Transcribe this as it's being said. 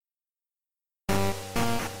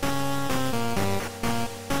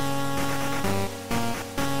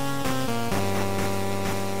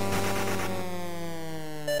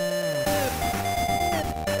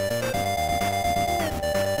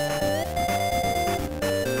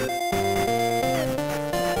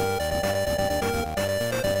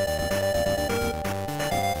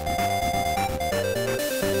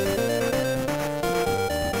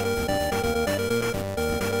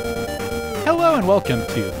Hello and welcome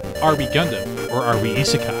to Are We Gundam or Are We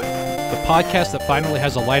Isekai, the podcast that finally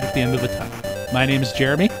has a light at the end of the tunnel. My name is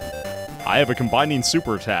Jeremy. I have a combining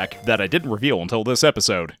super attack that I didn't reveal until this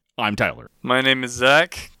episode. I'm Tyler. My name is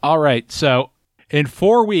Zach. All right, so in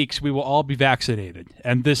 4 weeks we will all be vaccinated,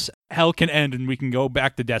 and this hell can end and we can go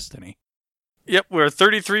back to Destiny. Yep, we're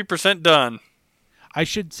 33% done. I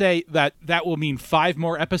should say that will mean 5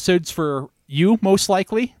 more episodes for you, most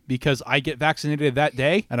likely, because I get vaccinated that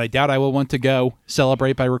day, and I doubt I will want to go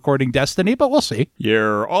celebrate by recording Destiny, but we'll see.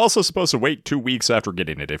 You're also supposed to wait 2 weeks after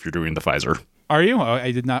getting it if you're doing the Pfizer. Are you?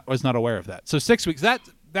 Oh, was not aware of that. So 6 weeks.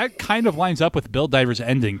 That kind of lines up with Build Divers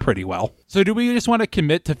ending pretty well. So do we just want to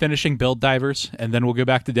commit to finishing Build Divers, and then we'll go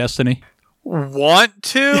back to Destiny? Want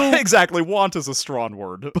to? Exactly. Want is a strong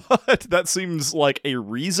word, but that seems like a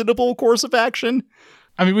reasonable course of action.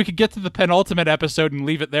 I mean, we could get to the penultimate episode and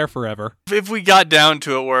leave it there forever. If we got down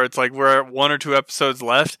to it where it's like we're at 1 or 2 episodes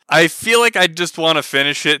left, I feel like I just want to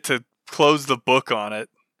finish it to close the book on it,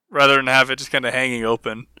 rather than have it just kind of hanging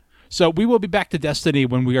open. So we will be back to Destiny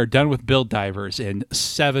when we are done with Build Divers in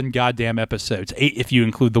 7 goddamn episodes. 8 if you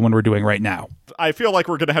include the one we're doing right now. I feel like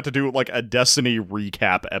we're going to have to do like a Destiny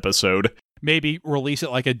recap episode. Maybe release it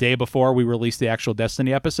like a day before we release the actual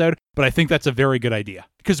Destiny episode, but I think that's a very good idea.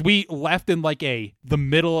 Because we left in like the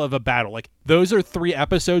middle of a battle. Like, those are 3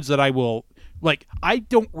 episodes that I will... Like, I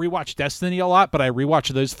don't rewatch Destiny a lot, but I rewatch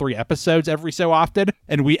those 3 episodes every so often,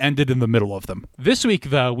 and we ended in the middle of them. This week,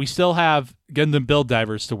 though, we still have Gundam Build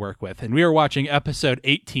Divers to work with, and we are watching episode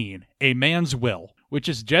 18, A Man's Will, which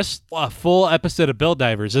is just a full episode of Build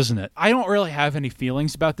Divers, isn't it? I don't really have any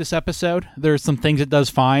feelings about this episode. There's some things it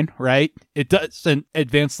does fine, right? It doesn't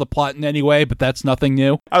advance the plot in any way, but that's nothing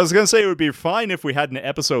new. I was going to say it would be fine if we had an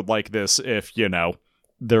episode like this if,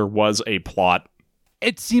 there was a plot.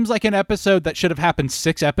 It seems like an episode that should have happened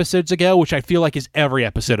 6 episodes ago, which I feel like is every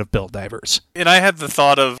episode of Build Divers. And I had the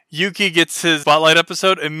thought of Yuki gets his Spotlight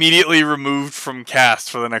episode immediately removed from cast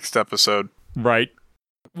for the next episode. Right.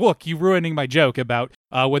 Look, you ruining my joke about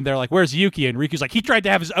when they're like, where's Yuki? And Riku's like, he tried to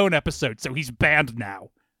have his own episode, so he's banned now.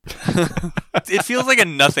 It feels like a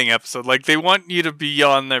nothing episode. Like, they want you to be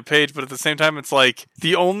on their page, but at the same time, it's like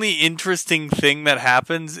the only interesting thing that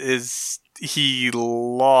happens is he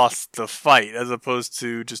lost the fight as opposed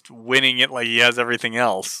to just winning it like he has everything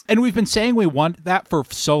else. And we've been saying we want that for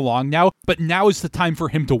so long now, but now is the time for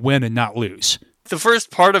him to win and not lose. The first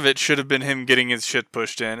part of it should have been him getting his shit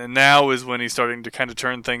pushed in, and now is when he's starting to kind of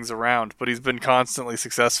turn things around, but he's been constantly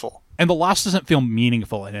successful. And the loss doesn't feel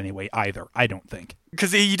meaningful in any way either, I don't think.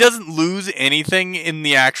 Because he doesn't lose anything in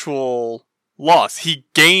the actual loss. He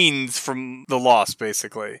gains from the loss,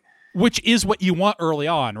 basically. Which is what you want early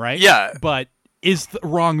on, right? Yeah. But is the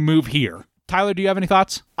wrong move here. Tyler, do you have any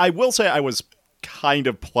thoughts? I will say I was kind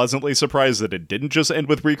of pleasantly surprised that it didn't just end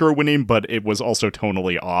with Riku winning, but it was also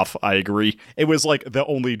tonally off. I agree. It was like the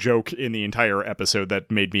only joke in the entire episode that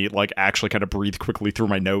made me like actually kind of breathe quickly through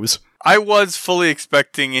my nose. I was fully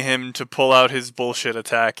expecting him to pull out his bullshit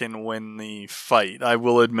attack and win the fight, I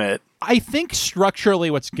will admit. I think structurally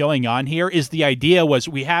what's going on here is the idea was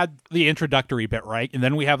we had the introductory bit, right? And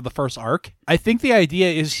then we have the first arc. I think the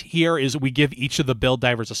idea is we give each of the Build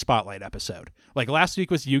Divers a spotlight episode. Like last week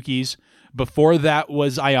was Yuki's. Before that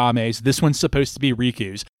was Ayame's. This one's supposed to be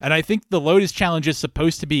Riku's. And I think the Lotus Challenge is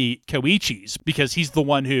supposed to be Koichi's because he's the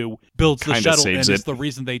one who builds the shuttle and is the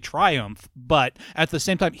reason they triumph. But at the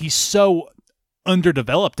same time, he's so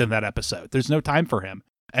underdeveloped in that episode. There's no time for him.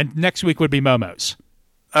 And next week would be Momo's.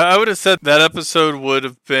 I would have said that episode would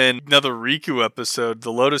have been another Riku episode,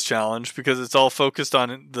 the Lotus Challenge, because it's all focused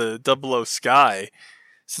on the 00 Sky,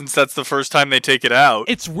 since that's the first time they take it out.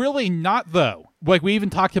 It's really not, though. Like, we even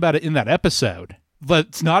talked about it in that episode. But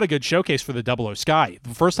it's not a good showcase for the 00 Sky.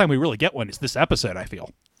 The first time we really get one is this episode, I feel.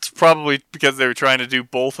 It's probably because they were trying to do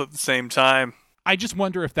both at the same time. I just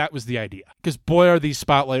wonder if that was the idea. Because boy, are these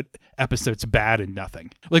Spotlight episodes bad and nothing.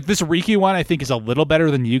 Like, this Riku one, I think, is a little better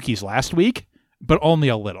than Yuki's last week, but only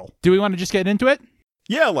a little. Do we want to just get into it?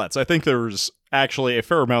 Yeah, let's. I think there's actually a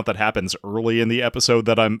fair amount that happens early in the episode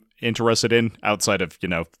that I'm interested in, outside of,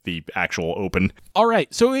 the actual open. All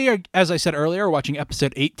right, so we are, as I said earlier, watching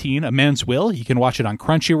episode 18, A Man's Will. You can watch it on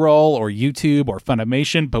Crunchyroll or YouTube or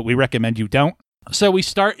Funimation, but we recommend you don't. So we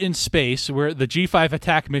start in space, where the G5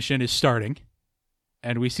 attack mission is starting,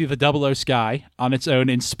 and we see the 00 Sky on its own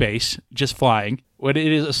in space, just flying, when it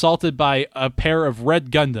is assaulted by a pair of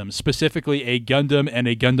red Gundams, specifically a Gundam and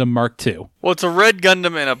a Gundam Mark II. Well, it's a red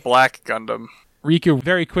Gundam and a black Gundam. Riku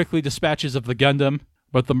very quickly dispatches of the Gundam,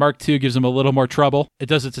 But the Mark II gives him a little more trouble. It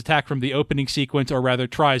does its attack from the opening sequence, or rather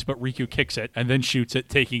tries, but Riku kicks it and then shoots it,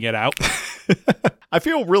 taking it out. I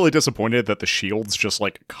feel really disappointed that the shields just,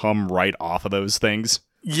 come right off of those things.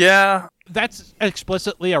 Yeah. That's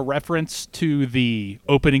explicitly a reference to the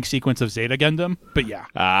opening sequence of Zeta Gundam, but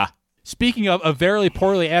yeah. Speaking of, a very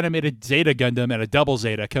poorly animated Zeta Gundam and a double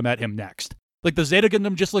Zeta come at him next. The Zeta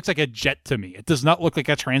Gundam just looks like a jet to me. It does not look like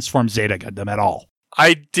a transformed Zeta Gundam at all.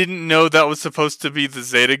 I didn't know that was supposed to be the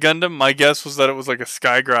Zeta Gundam. My guess was that it was like a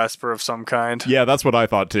Sky Grasper of some kind. Yeah, that's what I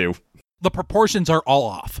thought too. The proportions are all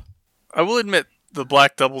off. I will admit, the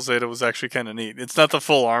black double Zeta was actually kind of neat. It's not the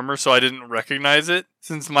full armor, so I didn't recognize it,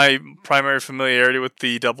 since my primary familiarity with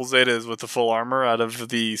the double Zeta is with the full armor out of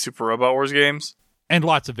the Super Robot Wars games. And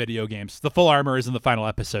lots of video games. The full armor is in the final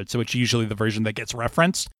episode, so it's usually the version that gets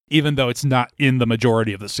referenced, even though it's not in the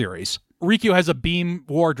majority of the series. Riku has a Beam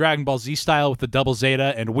War Dragon Ball Z style with the double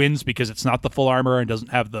Zeta and wins because it's not the full armor and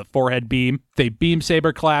doesn't have the forehead beam. They beam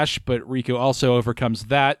saber clash, but Riku also overcomes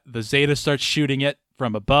that. The Zeta starts shooting it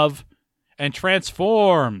from above and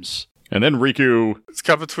transforms. And then Riku... It's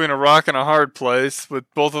caught between a rock and a hard place, with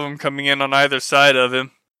both of them coming in on either side of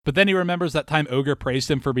him. But then he remembers that time Ogre praised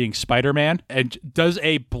him for being Spider-Man and does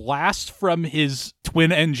a blast from his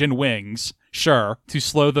twin-engine wings, sure, to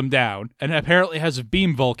slow them down, and apparently has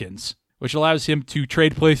beam Vulcans, which allows him to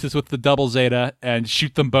trade places with the double Zeta and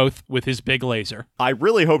shoot them both with his big laser. I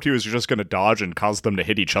really hoped he was just going to dodge and cause them to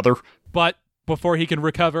hit each other. But before he can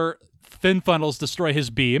recover, Fin Funnels destroy his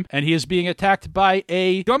beam, and he is being attacked by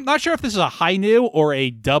I'm not sure if this is a high new or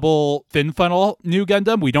a double Fin Funnel new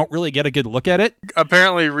Gundam. We don't really get a good look at it.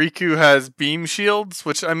 Apparently Riku has beam shields,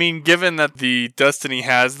 which, I mean, given that the Destiny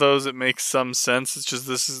has those, it makes some sense. It's just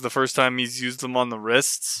this is the first time he's used them on the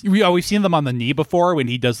wrists. We've seen them on the knee before when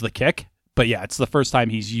he does the kick, but yeah, it's the first time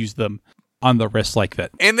he's used them on the wrist like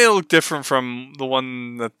that. And they look different from the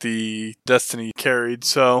one that the Destiny carried,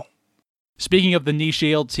 so... Speaking of the knee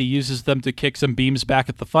shields, he uses them to kick some beams back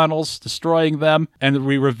at the funnels, destroying them, and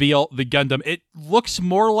we reveal the Gundam. It looks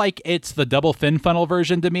more like it's the double Fin Funnel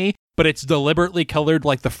version to me, but it's deliberately colored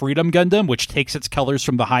like the Freedom Gundam, which takes its colors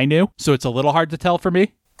from the Hi-Nu, so it's a little hard to tell for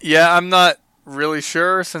me. Yeah, I'm not really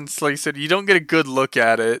sure, since, like you said, you don't get a good look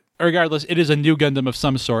at it. Regardless, it is a new Gundam of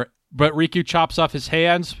some sort, but Riku chops off his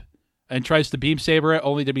hands and tries to beam saber it,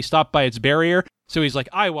 only to be stopped by its barrier. So he's like,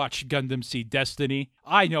 I watched Gundam Seed Destiny.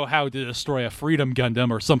 I know how to destroy a Freedom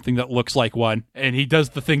Gundam or something that looks like one. And he does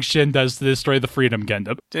the thing Shin does to destroy the Freedom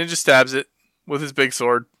Gundam. Then he just stabs it with his big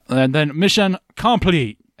sword. And then mission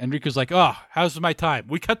complete. And Riku's like, how's my time?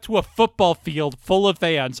 We cut to a football field full of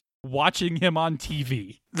fans watching him on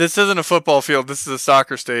TV. This isn't a football field. This is a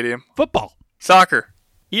soccer stadium. Football. Soccer.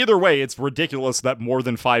 Either way, it's ridiculous that more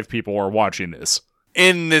than 5 people are watching this.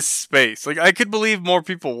 In this space. Like, I could believe more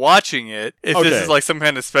people watching it if this is like some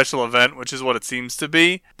kind of special event, which is what it seems to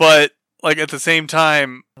be. But, like, at the same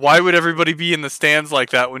time, why would everybody be in the stands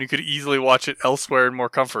like that when you could easily watch it elsewhere in more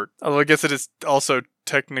comfort? Although I guess it is also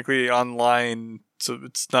technically online, so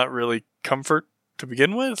it's not really comfort to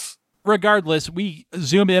begin with. Regardless, we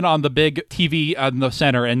zoom in on the big TV on the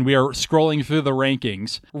center, and we are scrolling through the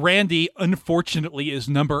rankings. Randy, unfortunately, is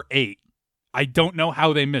number 8. I don't know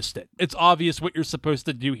how they missed it. It's obvious what you're supposed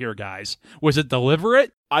to do here, guys. Was it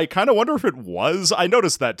deliberate? I kind of wonder if it was. I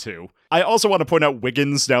noticed that too. I also want to point out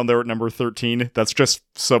Wiggins down there at number 13. That's just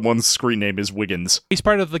someone's screen name is Wiggins. He's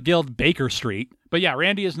part of the guild Baker Street. But yeah,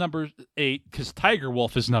 Randy is number 8 because Tiger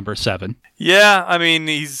Wolf is number 7. Yeah, I mean,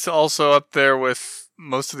 he's also up there with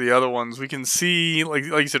most of the other ones. We can see, like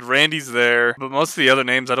you said, Randy's there, but most of the other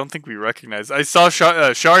names I don't think we recognize. I saw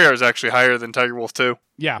Sharyar is actually higher than Tiger Wolf too.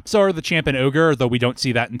 Yeah, so are the Champ and Ogre, though we don't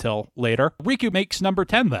see that until later. Riku makes number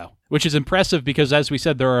 10, though, which is impressive because, as we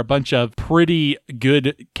said, there are a bunch of pretty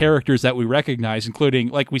good characters that we recognize, including,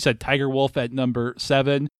 like we said, Tiger Wolf at number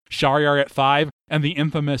 7, Sharyar at 5, and the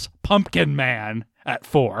infamous Pumpkin Man at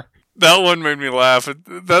 4. That one made me laugh.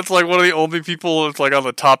 That's like one of the only people that's like on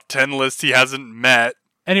the top 10 list he hasn't met.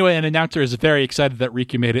 Anyway, an announcer is very excited that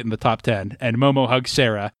Riku made it in the top 10, and Momo hugs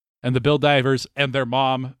Sarah, and the Bill Divers and their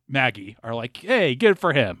mom, Maggie, are like, hey, good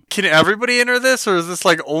for him. Can everybody enter this, or is this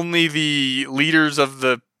like only the leaders of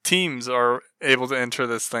the teams are able to enter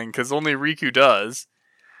this thing? Because only Riku does.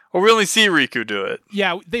 Or we only see Riku do it.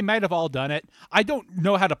 Yeah, they might have all done it. I don't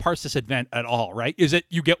know how to parse this event at all, right? Is it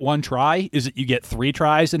you get 1 try? Is it you get 3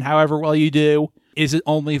 tries and however well you do? Is it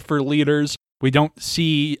only for leaders? We don't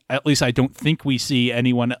see, at least I don't think we see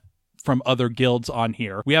anyone from other guilds on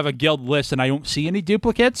here. We have a guild list and I don't see any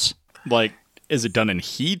duplicates. Like, is it done in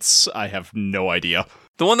heats? I have no idea.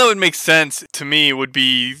 The one that would make sense to me would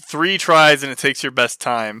be 3 tries and it takes your best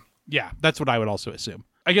time. Yeah, that's what I would also assume.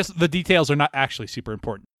 I guess the details are not actually super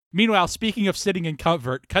important. Meanwhile, speaking of sitting in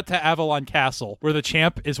comfort, cut to Avalon Castle, where the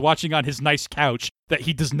champ is watching on his nice couch that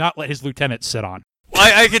he does not let his lieutenant sit on.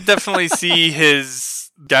 I could definitely see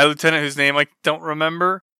his guy lieutenant, whose name I don't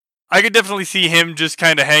remember. I could definitely see him just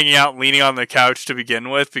kind of hanging out, leaning on the couch to begin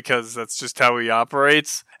with, because that's just how he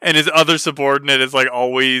operates. And his other subordinate is like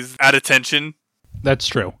always at attention. That's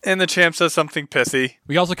true. And the champ says something pithy.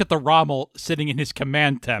 We also get the Rommel sitting in his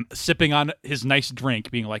command tent, sipping on his nice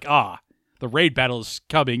drink, being like, the raid battle is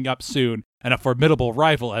coming up soon, and a formidable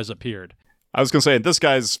rival has appeared. I was going to say, this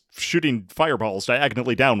guy's shooting fireballs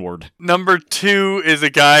diagonally downward. Number 2 is a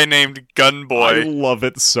guy named Gunboy. I love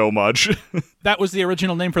it so much. That was the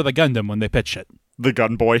original name for the Gundam when they pitched it. The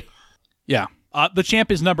Gunboy. Yeah. The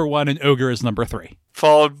champ is number 1 and Ogre is number 3.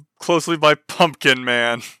 Followed closely by Pumpkin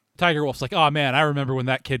Man. Tiger Wolf's like, oh man, I remember when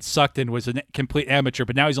that kid sucked and was a complete amateur,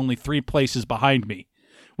 but now he's only 3 places behind me.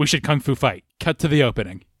 We should kung fu fight. Cut to the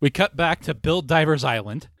opening. We cut back to Bill Diver's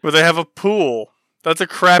Island. Where they have a pool. That's a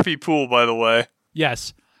crappy pool, by the way.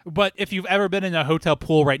 Yes, but if you've ever been in a hotel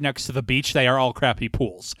pool right next to the beach, they are all crappy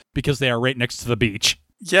pools, because they are right next to the beach.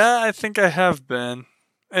 Yeah, I think I have been.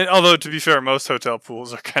 And although, to be fair, most hotel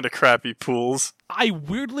pools are kind of crappy pools. I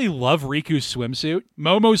weirdly love Riku's swimsuit.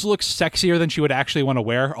 Momo's looks sexier than she would actually want to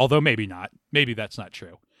wear, although maybe not. Maybe that's not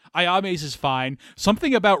true. Ayame's is fine.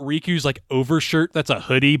 Something about Riku's like overshirt that's a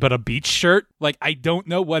hoodie but a beach shirt. Like, I don't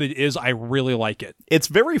know what it is. I really like it. It's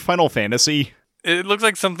very Final Fantasy. It looks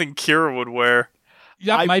like something Kira would wear.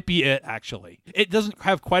 That might be it, actually. It doesn't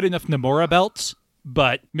have quite enough Nomura belts,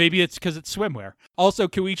 but maybe it's because it's swimwear. Also,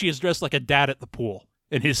 Koichi is dressed like a dad at the pool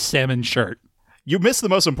in his salmon shirt. You missed the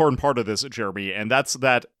most important part of this, Jeremy, and that's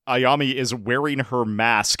that Ayami is wearing her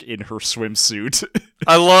mask in her swimsuit.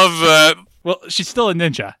 I love that. Well, she's still a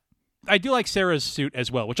ninja. I do like Sarah's suit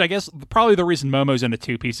as well, which I guess probably the reason Momo's in a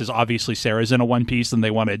 2-piece is obviously Sarah's in a 1-piece and they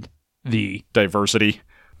wanted the diversity.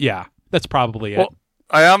 Yeah, that's probably it. Well,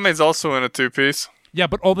 Ayame's also in a 2-piece. Yeah,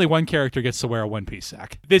 but only one character gets to wear a 1-piece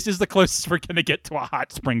sack. This is the closest we're going to get to a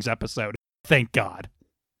Hot Springs episode. Thank God.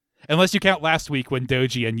 Unless you count last week when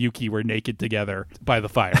Doji and Yuki were naked together by the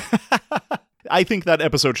fire. I think that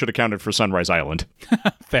episode should have counted for Sunrise Island.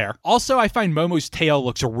 Fair. Also, I find Momo's tail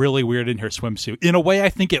looks really weird in her swimsuit. In a way, I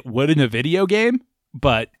think it would in a video game,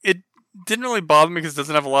 but... It didn't really bother me because it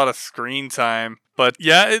doesn't have a lot of screen time. But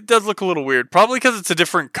yeah, it does look a little weird. Probably because it's a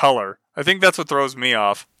different color. I think that's what throws me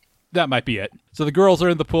off. That might be it. So the girls are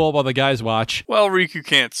in the pool while the guys watch. Well, Riku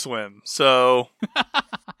can't swim, so...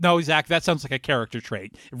 No, Zach, that sounds like a character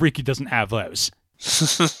trait. Riku doesn't have those.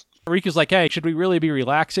 Riku's like, hey, should we really be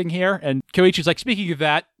relaxing here? And Koichi's like, speaking of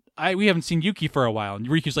that, we haven't seen Yuki for a while. And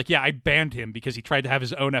Riku's like, yeah, I banned him because he tried to have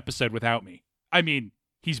his own episode without me. I mean,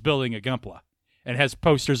 he's building a Gunpla and has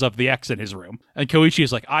posters of the X in his room. And Koichi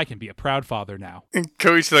is like, I can be a proud father now. And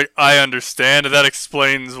Koichi's like, I understand. That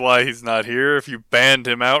explains why he's not here if you banned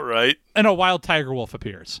him outright. And a wild tiger wolf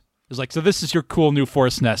appears. He's like, so this is your cool new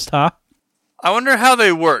forest nest, huh? I wonder how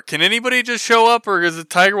they work. Can anybody just show up, or is the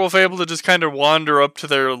Tiger Wolf able to just kind of wander up to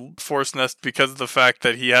their forest nest because of the fact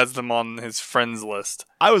that he has them on his friends list?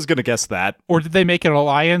 I was going to guess that. Or did they make an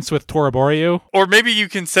alliance with Toriboryu? Or maybe you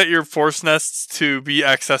can set your forest nests to be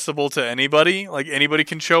accessible to anybody, like anybody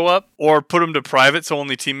can show up, or put them to private so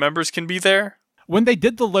only team members can be there. When they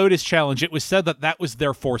did the Lotus Challenge, it was said that that was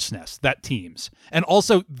their force nest, that team's. And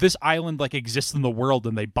also, this island like exists in the world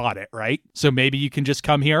and they bought it, right? So maybe you can just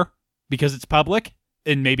come here because it's public,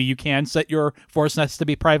 and maybe you can set your force nest to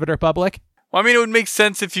be private or public. Well, I mean, it would make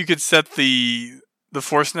sense if you could set the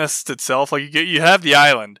force nest itself. Like you have the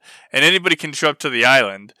island, and anybody can show up to the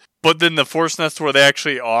island. But then the force nest where they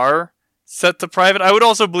actually are set to private. I would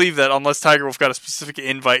also believe that unless Tiger Wolf got a specific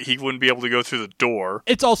invite, he wouldn't be able to go through the door.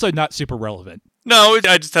 It's also not super relevant. No,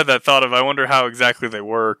 I just had that thought of, I wonder how exactly they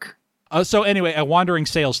work. So anyway, a wandering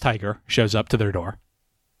sales tiger shows up to their door.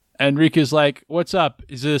 And Riku's like, what's up?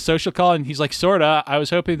 Is it a social call? And he's like, sorta. I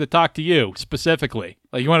was hoping to talk to you specifically.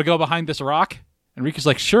 Like, you want to go behind this rock? And Riku's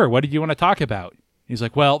like, sure. What did you want to talk about? He's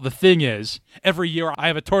like, well, the thing is, every year I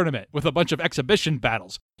have a tournament with a bunch of exhibition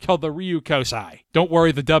battles called the Ryu Kosai. Don't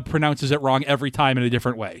worry, the dub pronounces it wrong every time in a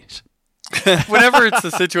different ways. Whenever it's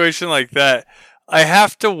a situation like that, I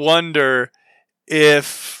have to wonder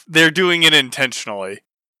if they're doing it intentionally.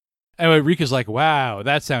 Anyway, Riku's like, wow,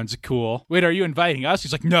 that sounds cool. Wait, are you inviting us?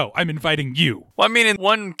 He's like, no, I'm inviting you. Well, I mean, in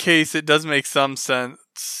one case, it does make some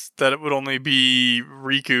sense that it would only be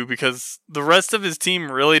Riku because the rest of his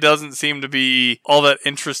team really doesn't seem to be all that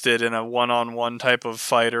interested in a one-on-one type of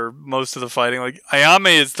fight or most of the fighting. Like,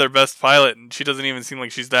 Ayame is their best pilot, and she doesn't even seem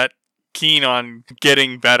like she's that keen on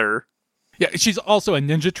getting better. Yeah, she's also a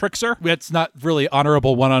ninja trickster. That's not really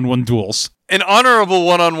honorable one-on-one duels. An honorable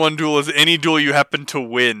one-on-one duel is any duel you happen to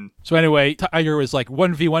win. So anyway, Tiger was like,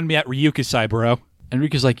 1v1 me at Ryukusai, bro. And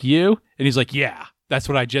Riku's like, you? And he's like, yeah, that's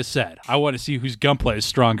what I just said. I want to see whose gunplay is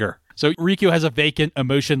stronger. So Riku has a vacant,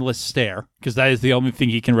 emotionless stare, because that is the only thing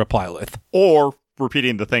he can reply with. Or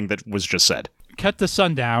repeating the thing that was just said. Cut to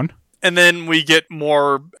sundown. And then we get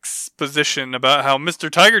more exposition about how Mr.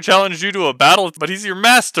 Tiger challenged you to a battle, but he's your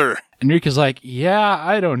master. And Riku's like, yeah,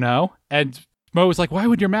 I don't know. And Mo was like, why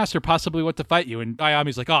would your master possibly want to fight you? And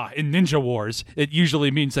Ayami's like, in Ninja Wars, it usually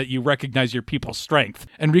means that you recognize your people's strength.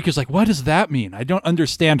 And Riku's like, what does that mean? I don't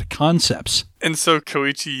understand concepts. And so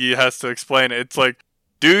Koichi has to explain it. It's like,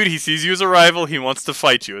 dude, he sees you as a rival. He wants to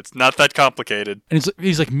fight you. It's not that complicated. And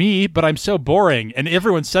he's like, me, but I'm so boring. And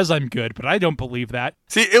everyone says I'm good, but I don't believe that.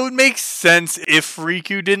 See, it would make sense if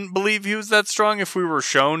Riku didn't believe he was that strong, if we were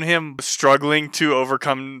shown him struggling to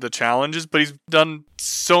overcome the challenges. But he's done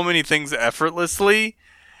so many things effortlessly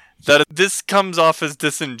that this comes off as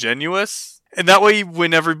disingenuous. And that way,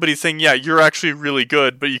 when everybody's saying, yeah, you're actually really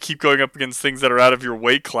good, but you keep going up against things that are out of your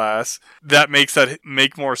weight class, that makes that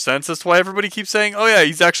make more sense. That's why everybody keeps saying, oh yeah,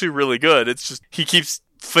 he's actually really good. It's just, he keeps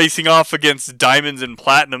facing off against diamonds and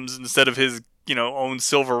platinums instead of his, own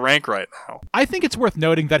silver rank right now. I think it's worth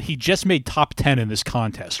noting that he just made top 10 in this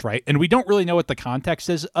contest, right? And we don't really know what the context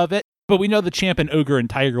is of it, but we know the champ and Ogre and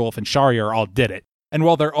Tiger Wolf and Shariar all did it. And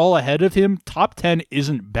while they're all ahead of him, top 10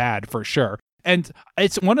 isn't bad for sure. And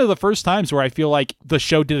it's one of the first times where I feel like the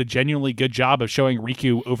show did a genuinely good job of showing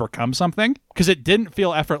Riku overcome something, because it didn't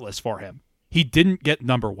feel effortless for him. He didn't get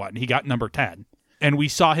number 1. He got number 10. And we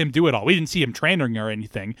saw him do it all. We didn't see him training or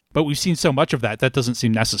anything, but we've seen so much of that doesn't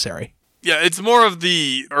seem necessary. Yeah, it's more of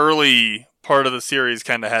the early part of the series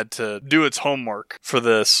kind of had to do its homework for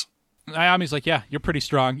this. Ayami's like, yeah, you're pretty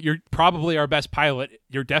strong. You're probably our best pilot.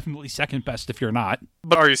 You're definitely second best if you're not.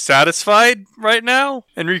 But are you satisfied right now?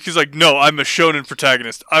 And Riku's like, no, I'm a shonen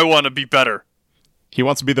protagonist. I want to be better. He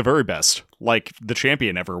wants to be the very best, like the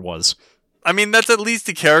champion ever was. I mean, that's at least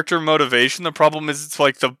the character motivation. The problem is it's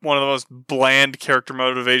like one of the most bland character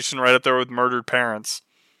motivation right up there with murdered parents.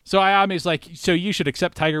 So Ayami's like, so you should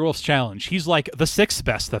accept Tiger Wolf's challenge. He's like the 6th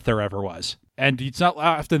best that there ever was. And it's not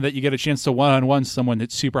often that you get a chance to one-on-one someone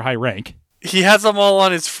that's super high rank. He has them all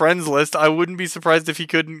on his friends list. I wouldn't be surprised if he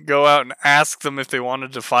couldn't go out and ask them if they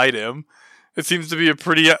wanted to fight him. It seems to be a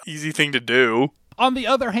pretty easy thing to do. On the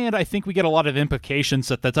other hand, I think we get a lot of implications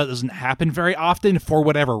that doesn't happen very often for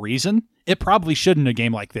whatever reason. It probably should in a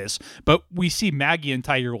game like this, but we see Maggie and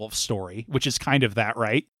Tiger Wolf's story, which is kind of that,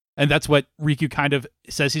 right? And that's what Riku kind of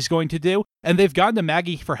says he's going to do. And they've gone to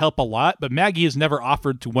Maggie for help a lot, but Maggie has never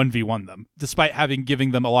offered to 1v1 them, despite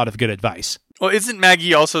giving them a lot of good advice. Well, isn't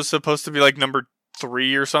Maggie also supposed to be like number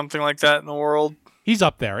 3 or something like that in the world? He's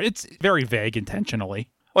up there. It's very vague intentionally.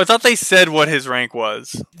 Well, I thought they said what his rank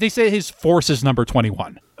was. They say his force is number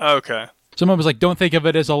 21. Okay. Someone was like, don't think of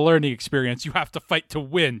it as a learning experience. You have to fight to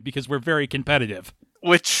win because we're very competitive.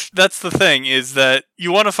 Which, that's the thing, is that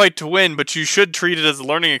you want to fight to win, but you should treat it as a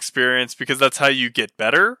learning experience because that's how you get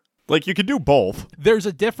better. Like, you could do both. There's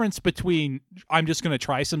a difference between I'm just going to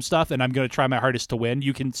try some stuff and I'm going to try my hardest to win.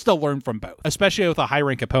 You can still learn from both, especially with a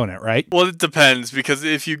high-rank opponent, right? Well, it depends, because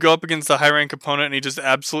if you go up against a high-rank opponent and he just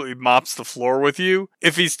absolutely mops the floor with you,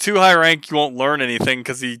 if he's too high-rank, you won't learn anything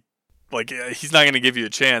because he's not going to give you a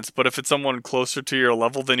chance. But if it's someone closer to your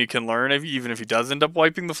level, then you can learn, even if he does end up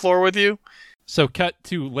wiping the floor with you. So cut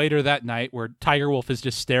to later that night where Tiger Wolf is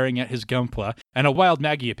just staring at his Gunpla and a wild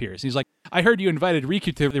Maggie appears. He's like, I heard you invited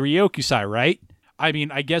Riku to the Ryokusai, right? I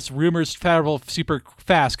mean, I guess rumors travel super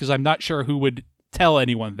fast because I'm not sure who would tell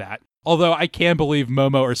anyone that. Although I can believe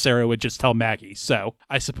Momo or Sarah would just tell Maggie, so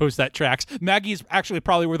I suppose that tracks. Maggie's actually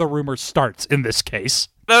probably where the rumor starts in this case.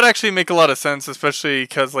 That would actually make a lot of sense, especially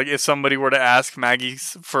because, if somebody were to ask Maggie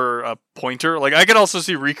for a pointer, I could also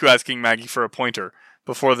see Riku asking Maggie for a pointer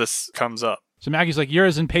before this comes up. So Maggie's like, you're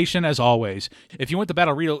as impatient as always. If you want to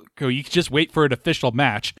battle Riku, you can just wait for an official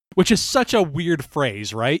match, which is such a weird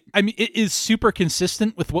phrase, right? I mean, it is super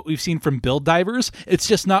consistent with what we've seen from Build Divers. It's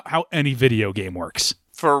just not how any video game works.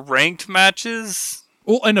 For ranked matches?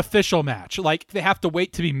 Well, an official match. They have to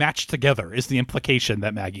wait to be matched together is the implication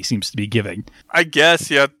that Maggie seems to be giving. I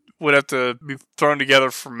guess, yeah, would have to be thrown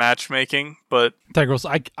together for matchmaking, but... Tiger Wolf's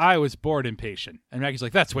like, I was bored impatient. And Maggie's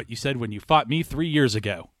like, that's what you said when you fought me 3 years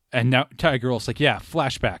ago. And now Tiger Wolf's like, yeah,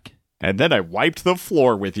 flashback. And then I wiped the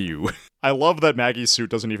floor with you. I love that Maggie's suit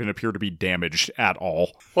doesn't even appear to be damaged at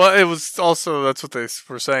all. Well, it was also, that's what they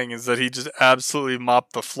were saying, is that he just absolutely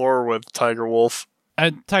mopped the floor with Tiger Wolf.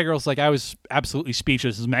 And Tiger Wolf's like, I was absolutely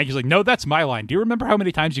speechless. And Maggie's like, no, that's my line. Do you remember how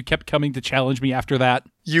many times you kept coming to challenge me after that?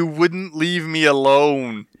 You wouldn't leave me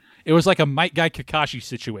alone. It was like a Might Guy Kakashi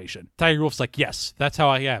situation. Tiger Wolf's like, yes, that's how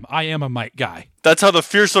I am. I am a Might Guy. That's how the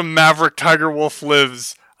fearsome maverick Tiger Wolf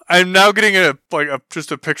lives. I'm now getting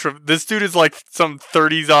just a picture of this dude is like some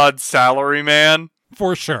 30s odd salary man.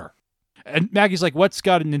 For sure. And Maggie's like, what's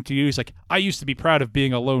gotten into you? He's like, I used to be proud of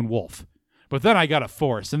being a lone wolf, but then I got a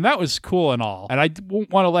force, and that was cool and all. And I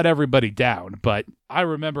won't want to let everybody down, but I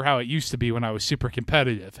remember how it used to be when I was super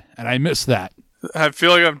competitive, and I miss that. I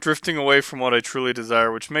feel like I'm drifting away from what I truly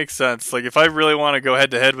desire, which makes sense. Like, if I really want to go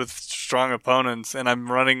head-to-head with strong opponents and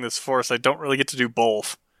I'm running this force, I don't really get to do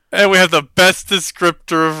both. And we have the best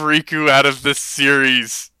descriptor of Riku out of this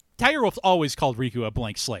series. Tiger Wolf's always called Riku a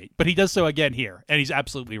blank slate, but he does so again here, and he's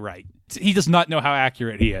absolutely right. He does not know how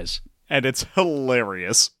accurate he is. And it's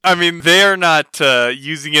hilarious. I mean, they are not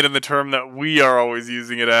using it in the term that we are always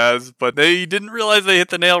using it as, but they didn't realize they hit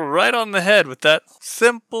the nail right on the head with that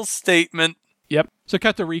simple statement. Yep. So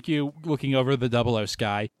cut to Riku looking over the 00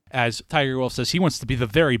 sky as Tiger Wolf says he wants to be the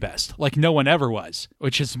very best, like no one ever was,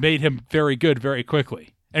 which has made him very good very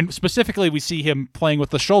quickly. And specifically, we see him playing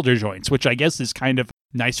with the shoulder joints, which I guess is kind of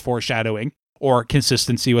nice foreshadowing or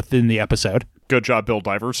consistency within the episode. Good job, Bill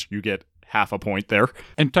Divers. You get half a point there.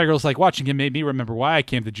 And Tiger Wolf's like, watching him made me remember why I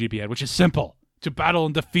came to GBN, which is simple: to battle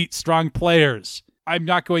and defeat strong players. I'm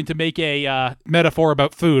not going to make a metaphor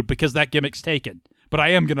about food because that gimmick's taken, but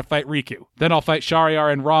I am going to fight Riku. Then I'll fight Shariar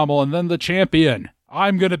and Rommel, and then the champion.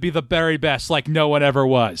 I'm going to be the very best like no one ever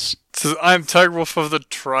was. So I'm Tiger Wolf of the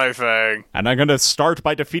Trifang. And I'm going to start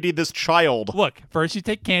by defeating this child. Look, first you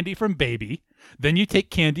take candy from baby, then you take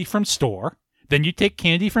candy from store, then you take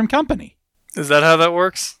candy from company. Is that how that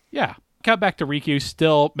works? Yeah. Cut back to Riku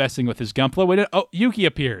still messing with his Gunpla. When Yuki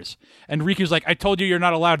appears, and Riku's like, I told you you're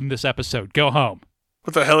not allowed in this episode. Go home.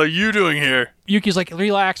 What the hell are you doing here? Yuki's like,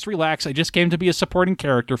 relax. I just came to be a supporting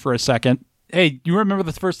character for a second. Hey, you remember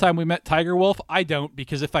the first time we met Tiger Wolf? I don't,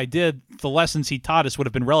 because if I did, the lessons he taught us would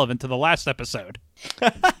have been relevant to the last episode.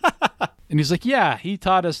 And he's like, yeah, he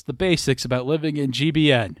taught us the basics about living in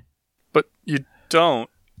GBN. But you don't.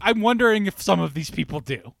 I'm wondering if some of these people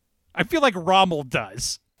do. I feel like Rommel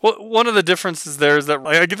does. Well, one of the differences there is that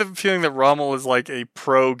I get the feeling that Rommel is like a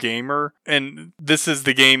pro gamer, and this is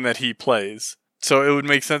the game that he plays. So it would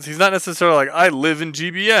make sense. He's not necessarily like, I live in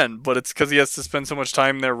GBN, but it's because he has to spend so much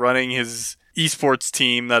time there running his esports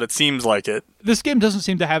team that it seems like it. This game doesn't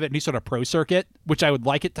seem to have any sort of pro circuit, which I would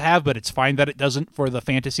like it to have, but it's fine that it doesn't for the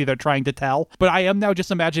fantasy they're trying to tell. But I am now just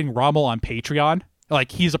imagining Rommel on Patreon.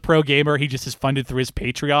 Like, he's a pro gamer, he just is funded through his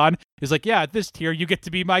Patreon. He's like, yeah, at this tier, you get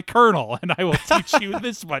to be my colonel, and I will teach you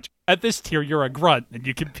this much. At this tier, you're a grunt, and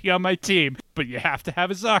you can be on my team, but you have to have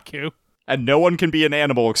a Zaku. And no one can be an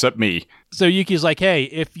animal except me. So Yuki's like, hey,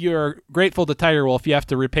 if you're grateful to Tiger Wolf, you have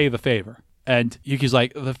to repay the favor. And Yuki's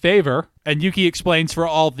like, the favor? And Yuki explains for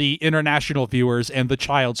all the international viewers and the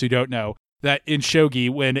childs who don't know that in shogi,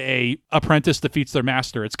 when a apprentice defeats their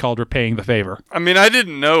master, it's called repaying the favor. I mean, I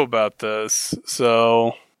didn't know about this,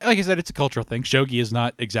 so... Like I said, it's a cultural thing. Shogi is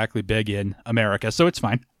not exactly big in America, so it's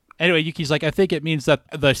fine. Anyway, Yuki's like, I think it means that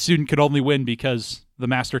the student could only win because the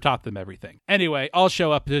master taught them everything. Anyway, I'll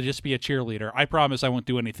show up to just be a cheerleader. I promise I won't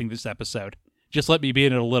do anything this episode. Just let me be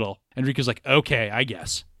in it a little. And Riku's like, okay, I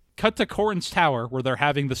guess. Cut to Corrin's Tower, where they're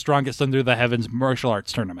having the Strongest Under the Heavens martial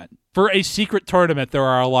arts tournament. For a secret tournament, there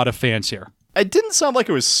are a lot of fans here. It didn't sound like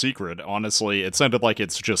it was secret, honestly. It sounded like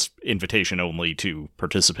it's just invitation only to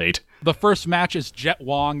participate. The first match is Jet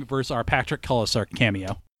Wong versus our Patrick Cullisar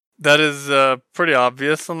cameo. That is pretty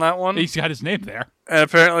obvious on that one. He's got his name there. And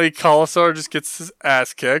apparently Cullisar just gets his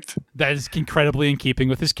ass kicked. That is incredibly in keeping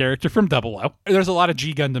with his character from 00. There's a lot of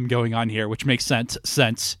G Gundam going on here, which makes sense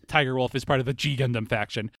since Tiger Wolf is part of the G Gundam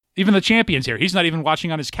faction. Even the champion's here. He's not even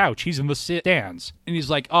watching on his couch. He's in the stands. And he's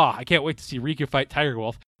like, I can't wait to see Riku fight Tiger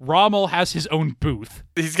Wolf. Rommel has his own booth.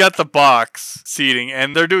 He's got the box seating,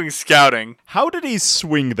 and they're doing scouting. How did he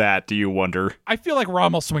swing that, do you wonder? I feel like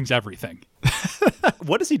Rommel swings everything.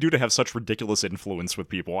 What does he do to have such ridiculous influence with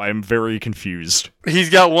people? I am very confused. He's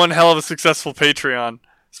got one hell of a successful Patreon.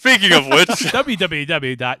 Speaking of which...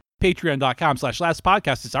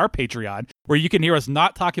 www.patreon.com/lastpodcast is our Patreon, where you can hear us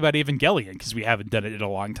not talk about Evangelion, because we haven't done it in a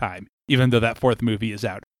long time, even though that fourth movie is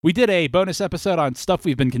out. We did a bonus episode on stuff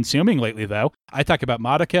we've been consuming lately, though. I talk about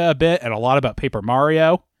Madoka a bit, and a lot about Paper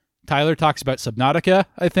Mario. Tyler talks about Subnautica,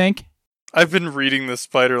 I think. I've been reading the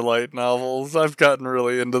Spider Light novels. I've gotten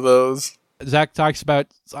really into those. Zach talks about,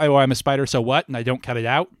 I'm a spider, so what? And I don't cut it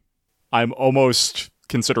out. I'm almost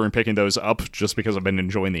considering picking those up just because I've been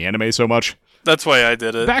enjoying the anime so much. That's why I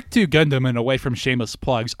did it. Back to Gundam and away from shameless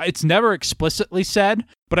plugs. It's never explicitly said,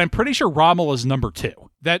 but I'm pretty sure Rommel is number 2.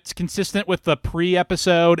 That's consistent with the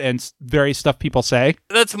pre-episode and various stuff people say.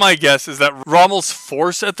 That's my guess, is that Rommel's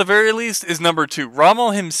force, at the very least, is number 2.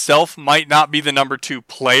 Rommel himself might not be the number 2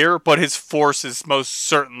 player, but his force is most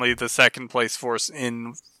certainly the second place force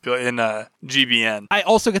in GBN. I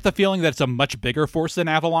also get the feeling that it's a much bigger force than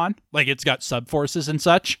Avalon. Like, it's got sub-forces and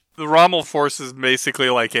such. The Rommel force is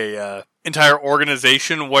basically like a entire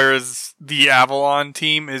organization, whereas the Avalon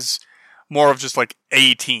team is more of just like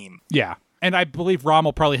a team. Yeah. And I believe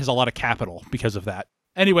Rommel probably has a lot of capital because of that.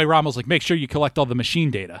 Anyway, Rommel's like, make sure you collect all the machine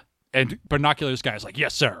data. And Binoculars guy's like,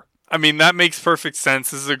 yes, sir. I mean, that makes perfect sense.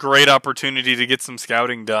 This is a great opportunity to get some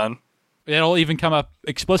scouting done. It'll even come up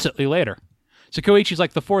explicitly later. So Koichi's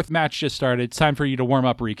like, the 4th match just started. It's time for you to warm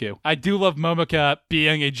up, Riku. I do love Momoka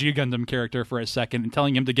being a G Gundam character for a second and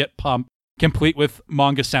telling him to get pumped, complete with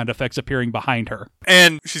manga sound effects appearing behind her.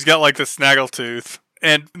 And she's got like the snaggletooth.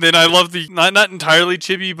 And then I love the, not entirely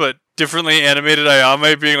chibi, but differently animated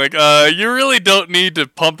Ayame being like, you really don't need to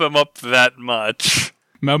pump him up that much.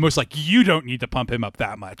 Momo's like, you don't need to pump him up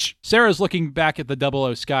that much. Sarah's looking back at the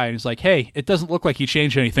 00 sky and is like, hey, it doesn't look like he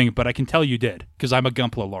changed anything, but I can tell you did, because I'm a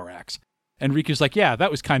Gunpla Lorax. And Riku's like, yeah, that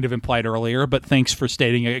was kind of implied earlier, but thanks for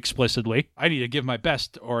stating it explicitly. I need to give my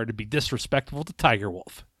best or to be disrespectful to Tiger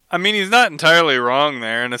Wolf. I mean, he's not entirely wrong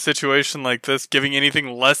there. In a situation like this, giving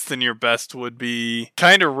anything less than your best would be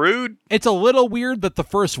kind of rude. It's a little weird that the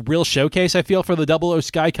first real showcase, I feel, for the 00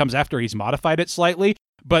 Sky comes after he's modified it slightly,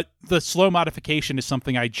 but the slow modification is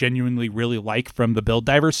something I genuinely really like from the Build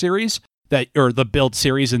Diver series, or the Build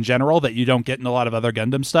series in general, that you don't get in a lot of other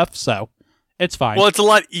Gundam stuff, so it's fine. Well, it's a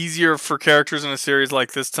lot easier for characters in a series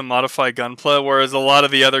like this to modify Gunpla, whereas a lot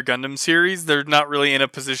of the other Gundam series, they're not really in a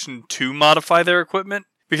position to modify their equipment,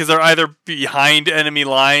 because they're either behind enemy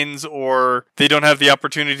lines or they don't have the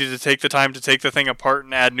opportunity to take the time to take the thing apart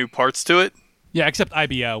and add new parts to it. Yeah, except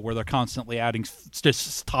IBO, where they're constantly adding,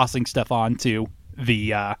 just tossing stuff onto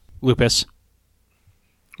the Lupus.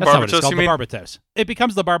 That's not what it's called, the Barbatos. It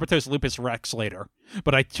becomes the Barbatos Lupus Rex later,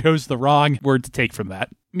 but I chose the wrong word to take from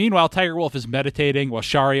that. Meanwhile, Tiger Wolf is meditating while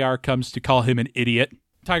Shariar comes to call him an idiot.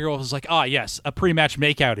 Tiger Wolf is like, yes, a pre-match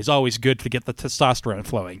makeout is always good to get the testosterone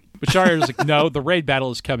flowing. But Shariar's like, no, the raid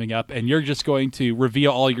battle is coming up, and you're just going to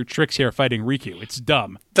reveal all your tricks here fighting Riku. It's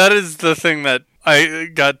dumb. That is the thing that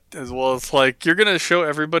I got as well. It's like, you're going to show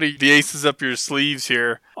everybody the aces up your sleeves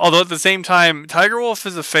here. Although at the same time, Tiger Wolf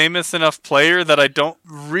is a famous enough player that I don't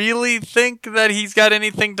really think that he's got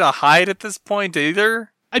anything to hide at this point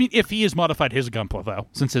either. I mean, if he has modified his Gunpla, though,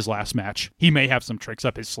 since his last match, he may have some tricks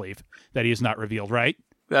up his sleeve that he has not revealed, right?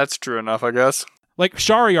 That's true enough, I guess. Like,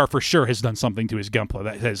 Shariar for sure has done something to his Gunpla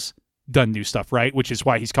that has done new stuff, right? Which is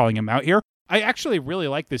why he's calling him out here. I actually really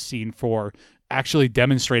like this scene for actually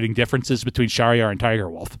demonstrating differences between Shariar and Tiger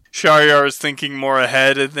Wolf. Shariar is thinking more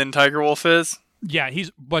ahead than Tiger Wolf is? Yeah,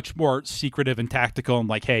 he's much more secretive and tactical and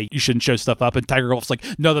like, hey, you shouldn't show stuff up. And Tiger Wolf's like,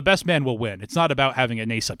 no, the best man will win. It's not about having an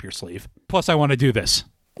ace up your sleeve. Plus, I want to do this.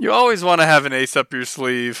 You always want to have an ace up your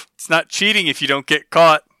sleeve. It's not cheating if you don't get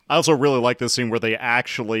caught. I also really like this scene where they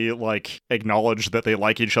actually, acknowledge that they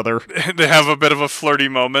like each other. They have a bit of a flirty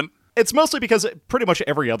moment. It's mostly because pretty much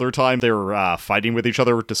every other time they're fighting with each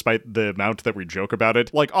other, despite the amount that we joke about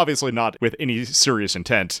it. Obviously not with any serious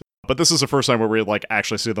intent. But this is the first time where we,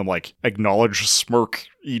 actually see them, acknowledge, smirk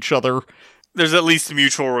each other. There's at least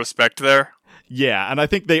mutual respect there. Yeah, and I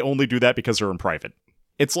think they only do that because they're in private.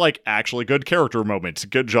 It's, actually good character moment.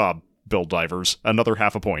 Good job, Build Divers. Another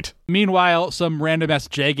half a point. Meanwhile, some random-ass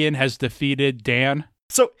Jagan has defeated Dan.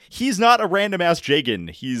 So, he's not a random-ass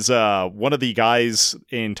Jagan. He's one of the guys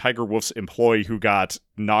in Tiger Wolf's employ who got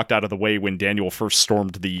knocked out of the way when Daniel first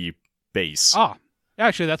stormed the base.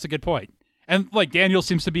 Actually, that's a good point. And, Daniel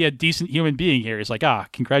seems to be a decent human being here. He's like,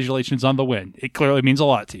 congratulations on the win. It clearly means a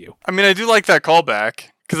lot to you. I mean, I do like that callback.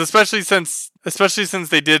 Because especially since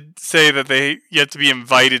they did say that they yet to be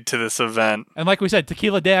invited to this event. And like we said,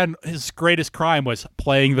 Tequila Dan, his greatest crime was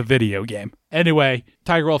playing the video game. Anyway,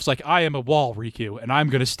 Tiger Wolf's like, I am a wall, Riku, and I'm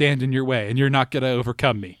going to stand in your way, and you're not going to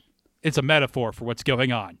overcome me. It's a metaphor for what's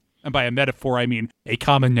going on. And by a metaphor, I mean a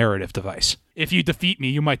common narrative device. If you defeat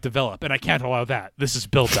me, you might develop, and I can't allow that. This is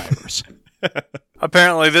Build Divers.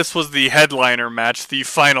 Apparently, this was the headliner match, the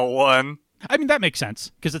final one. I mean, that makes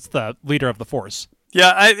sense, because it's the leader of the force.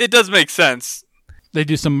 Yeah, it does make sense. They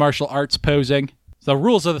do some martial arts posing. The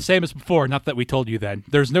rules are the same as before, not that we told you then.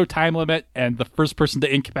 There's no time limit, and the first person to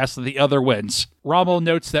incapacitate the other wins. Rommel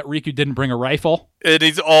notes that Riku didn't bring a rifle. And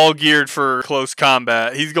he's all geared for close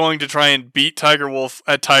combat. He's going to try and beat Tiger Wolf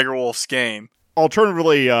at Tiger Wolf's game.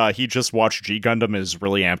 Alternatively, he just watched G Gundam, is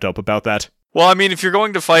really amped up about that. Well, I mean, if you're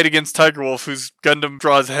going to fight against Tiger Wolf, whose Gundam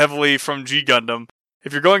draws heavily from G Gundam,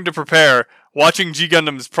 if you're going to prepare, watching G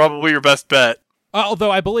Gundam is probably your best bet.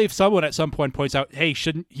 Although I believe someone at some point points out, hey,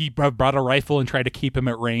 shouldn't he have brought a rifle and try to keep him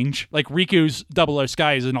at range? Like, Riku's 00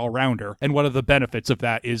 Sky is an all-rounder, and one of the benefits of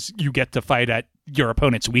that is you get to fight at your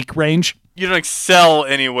opponent's weak range. You don't excel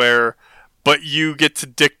anywhere, but you get to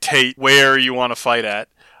dictate where you want to fight at.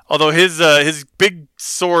 Although his big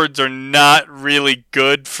swords are not really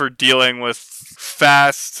good for dealing with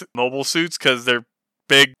fast mobile suits because they're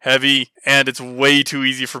big, heavy, and it's way too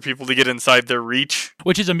easy for people to get inside their reach.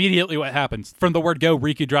 Which is immediately what happens. From the word go,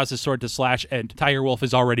 Riku draws his sword to slash, and Tiger Wolf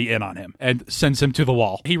is already in on him and sends him to the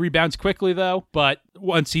wall. He rebounds quickly, though, but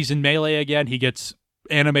once he's in melee again, he gets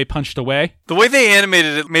anime punched away. The way they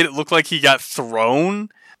animated it made it look like he got thrown.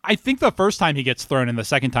 I think the first time he gets thrown and the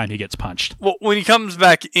second time he gets punched. Well, when he comes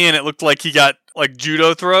back in, it looked like he got, like,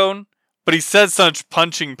 judo thrown, but he said such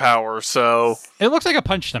punching power, so... It looks like a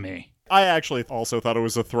punch to me. I actually also thought it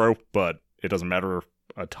was a throw, but it doesn't matter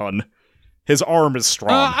a ton. His arm is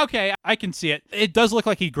strong. Okay, I can see it. It does look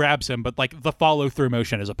like he grabs him, but like the follow-through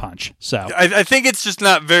motion is a punch. So I think it's just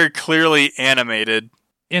not very clearly animated.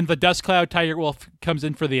 In the Dust Cloud, Tiger Wolf comes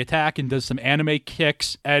in for the attack and does some anime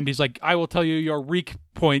kicks, and he's like, I will tell you your weak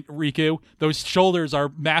point, Riku. Those shoulders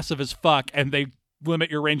are massive as fuck, and they limit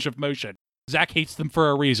your range of motion. Zack hates them for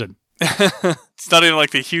a reason. It's not even like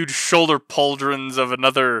the huge shoulder pauldrons of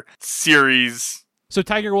another series. So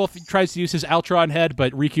Tiger Wolf tries to use his Altron head,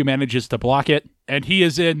 but Riku manages to block it, and he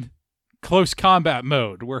is in close combat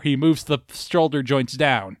mode, where he moves the shoulder joints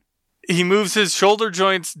down. He moves his shoulder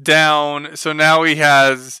joints down, so now he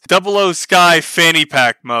has 00 Sky fanny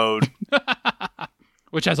pack mode.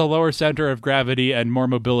 Which has a lower center of gravity and more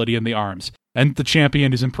mobility in the arms. And the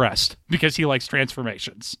champion is impressed because he likes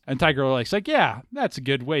transformations. And Tiger Wolf's like, yeah, that's a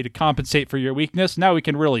good way to compensate for your weakness. Now we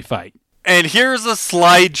can really fight. And here's a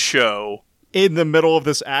slideshow. In the middle of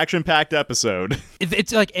this action-packed episode.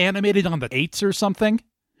 It's like animated on the 8s or something.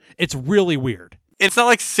 It's really weird. It's not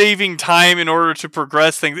like saving time in order to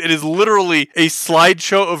progress things. It is literally a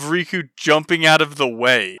slideshow of Riku jumping out of the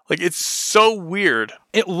way. Like, it's so weird.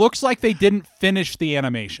 It looks like they didn't finish the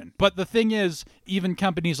animation. But the thing is, even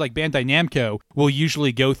companies like Bandai Namco will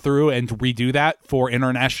usually go through and redo that for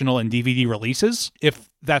international and DVD releases, if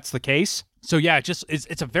that's the case. So yeah,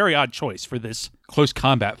 it's a very odd choice for this close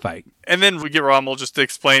combat fight. And then we get Rommel just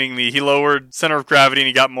explaining he lowered center of gravity and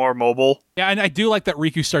he got more mobile. Yeah, and I do like that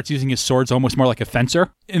Riku starts using his swords almost more like a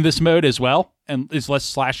fencer in this mode as well, and is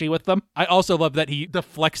less slashy with them. I also love that he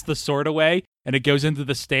deflects the sword away, and it goes into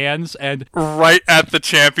the stands, and... Right at the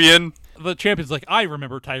champion. The champion's like, I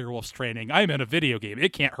remember Tiger Wolf's training. I'm in a video game.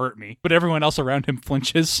 It can't hurt me. But everyone else around him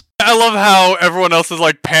flinches. I love how everyone else is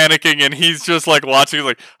like panicking and he's just like watching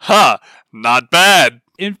like, not bad.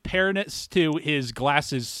 In fairness to his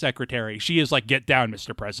glasses secretary, she is like, get down,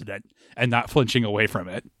 Mr. President, and not flinching away from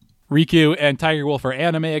it. Riku and Tiger Wolf are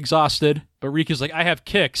anime exhausted, but Riku's like, I have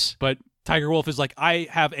kicks, but Tiger Wolf is like, I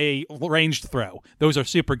have a ranged throw. Those are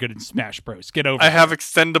super good in Smash Bros. Get over it. I have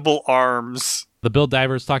extendable arms. The build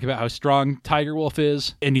divers talk about how strong Tiger Wolf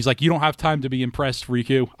is, and he's like, you don't have time to be impressed,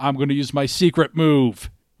 Riku. I'm going to use my secret move,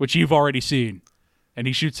 which you've already seen. And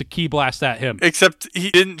he shoots a ki blast at him. Except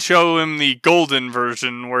he didn't show him the golden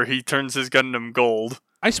version where he turns his Gundam gold.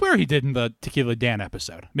 I swear he did in the Tequila Dan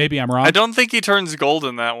episode. Maybe I'm wrong. I don't think he turns gold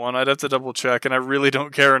in that one. I'd have to double check, and I really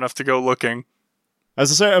don't care enough to go looking.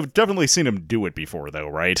 As I say, I've definitely seen him do it before, though,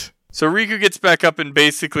 right? So Riku gets back up and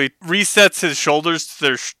basically resets his shoulders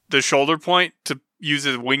to the shoulder point to use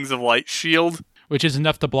his Wings of Light shield. Which is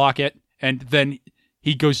enough to block it, and then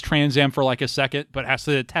he goes Trans Am for like a second, but has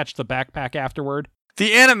to attach the backpack afterward.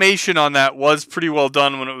 The animation on that was pretty well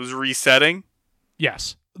done when it was resetting.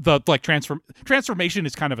 Yes. The transformation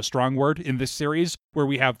is kind of a strong word in this series, where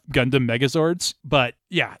we have Gundam Megazords, but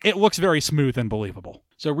yeah, it looks very smooth and believable.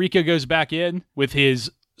 So Riku goes back in with his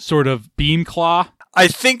sort of beam claw. I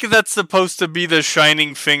think that's supposed to be the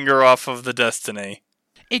shining finger off of the Destiny.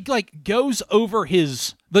 It like goes over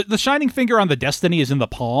his... The shining finger on the Destiny is in the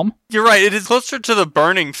palm. You're right, it is closer to the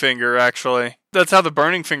burning finger, actually. That's how the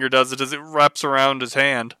burning finger does it, is it wraps around his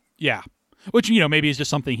hand. Yeah. Which, maybe is just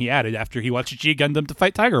something he added after he watched G Gundam to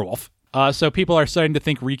fight Tiger Wolf. So people are starting to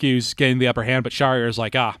think Riku's getting the upper hand, but Shariar's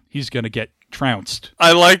like, he's gonna get trounced.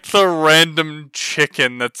 I like the random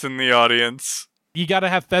chicken that's in the audience. You gotta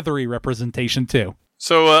have feathery representation, too.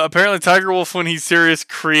 So apparently Tiger Wolf, when he's serious,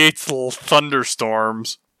 creates little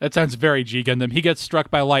thunderstorms. That sounds very G Gundam. He gets struck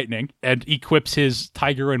by lightning and equips his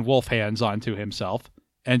tiger and wolf hands onto himself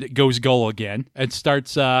and goes goal again and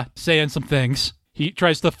starts saying some things. He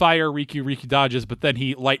tries to fire Riku dodges, but then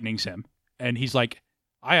he lightnings him. And he's like,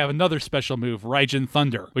 I have another special move, Raijin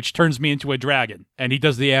Thunder, which turns me into a dragon. And he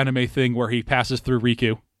does the anime thing where he passes through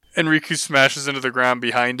Riku. And Riku smashes into the ground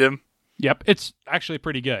behind him. Yep, it's actually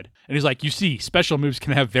pretty good. And he's like, you see, special moves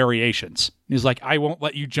can have variations. And he's like, I won't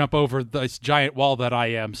let you jump over this giant wall that I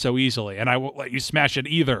am so easily, and I won't let you smash it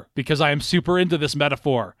either, because I am super into this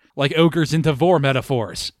metaphor, like ogres into vor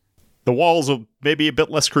metaphors. The walls are maybe a bit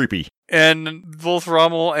less creepy. And both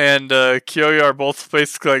Rommel and Kyoya are both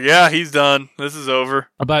basically like, yeah, he's done. This is over.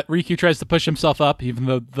 But Riku tries to push himself up, even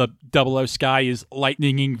though the 00 sky is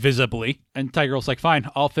lightninging visibly. And Tiger Wolf's like, fine,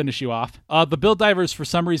 I'll finish you off. The Build Divers, for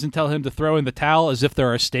some reason, tell him to throw in the towel as if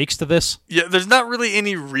there are stakes to this. Yeah, there's not really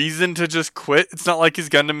any reason to just quit. It's not like his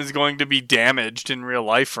Gundam is going to be damaged in real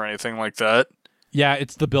life or anything like that. Yeah,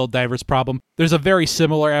 it's the Build Divers problem. There's a very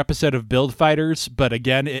similar episode of Build Fighters, but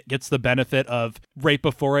again, it gets the benefit of right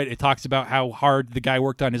before it talks about how hard the guy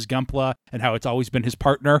worked on his Gunpla and how it's always been his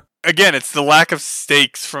partner. Again, it's the lack of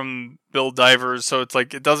stakes from Build Divers, so it's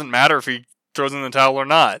like it doesn't matter if he throws in the towel or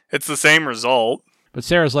not. It's the same result. But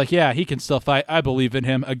Sarah's like, yeah, he can still fight. I believe in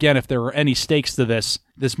him. Again, if there were any stakes to this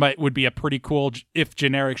would be a pretty cool, if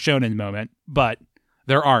generic shonen moment, but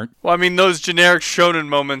there aren't. Well, I mean, those generic shonen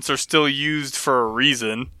moments are still used for a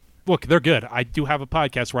reason. Look, they're good. I do have a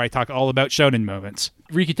podcast where I talk all about shonen moments.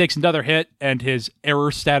 Riku takes another hit, and his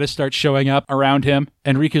error status starts showing up around him.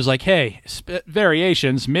 And Riku's like, hey,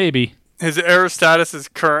 variations, maybe. His error status is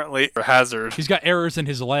currently a hazard. He's got errors in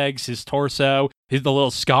his legs, his torso, the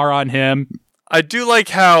little scar on him. I do like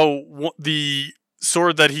how the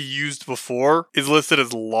sword that he used before is listed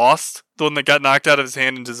as lost, the one that got knocked out of his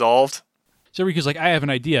hand and dissolved. So Riku's like, I have an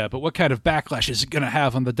idea, but what kind of backlash is it going to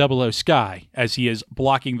have on the 00 sky as he is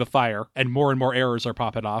blocking the fire and more errors are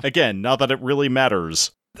popping off? Again, not that it really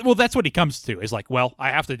matters. Well, that's what he comes to, is like, well, I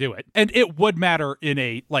have to do it. And it would matter in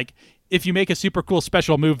a, like, if you make a super cool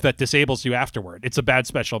special move that disables you afterward, it's a bad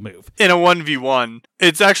special move. In a 1v1,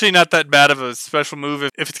 it's actually not that bad of a special move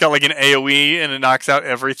if it's got like an AoE and it knocks out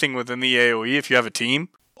everything within the AoE if you have a team.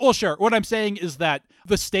 Well, sure. What I'm saying is that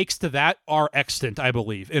the stakes to that are extant, I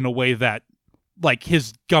believe, in a way that like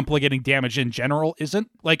his Gunpla getting damaged in general isn't.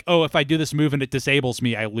 Like, oh, if I do this move and it disables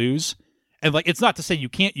me, I lose. And like, it's not to say you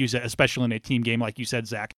can't use it, especially in a team game like you said,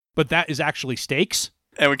 Zach, but that is actually stakes.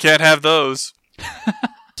 And we can't have those.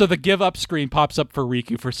 So the give up screen pops up for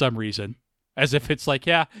Riku for some reason, as if it's like,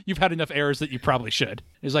 yeah, you've had enough errors that you probably should.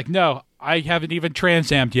 He's like, no, I haven't even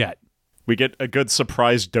transammed yet. We get a good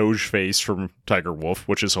surprise Doge face from Tiger Wolf,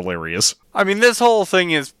 which is hilarious. I mean, this whole thing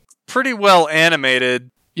is pretty well animated.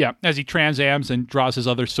 Yeah, as he transams and draws his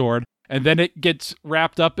other sword. And then it gets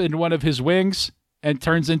wrapped up in one of his wings and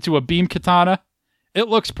turns into a beam katana. It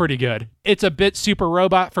looks pretty good. It's a bit Super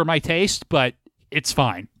Robot for my taste, but it's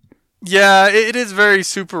fine. Yeah, it is very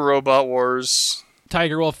Super Robot Wars.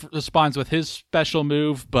 Tiger Wolf responds with his special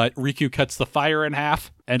move, but Riku cuts the fire in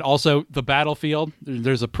half. And also the battlefield,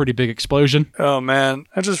 there's a pretty big explosion. Oh man,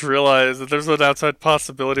 I just realized that there's an outside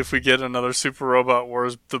possibility if we get another Super Robot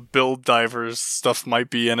Wars, the Build Divers stuff might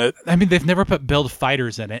be in it. I mean, they've never put Build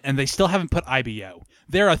Fighters in it, and they still haven't put IBO.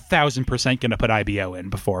 They're 1,000% going to put IBO in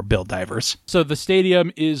before Build Divers. So the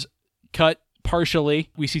stadium is cut partially.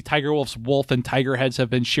 We see Tiger Wolf's wolf and tiger heads have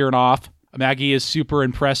been sheared off. Maggie is super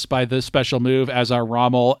impressed by the special move, as are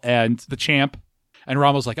Rommel and the champ. And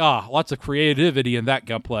Rommel's like, lots of creativity in that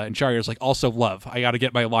Gunpla. And Sharyar's like, also love. I got to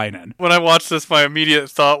get my line in. When I watched this, my immediate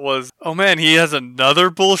thought was, oh man, he has another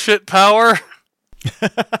bullshit power?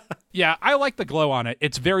 Yeah, I like the glow on it.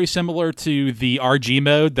 It's very similar to the RG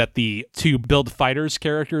mode that the two Build Fighters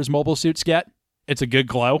characters' mobile suits get. It's a good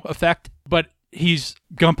glow effect. But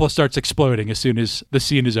Gunpla starts exploding as soon as the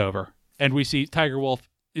scene is over. And we see Tiger Wolf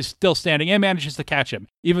is still standing and manages to catch him,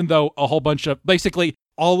 even though a whole bunch of, basically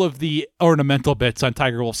all of the ornamental bits on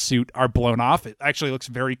Tiger Wolf's suit are blown off. It actually looks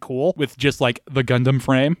very cool with just like the Gundam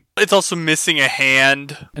frame. It's also missing a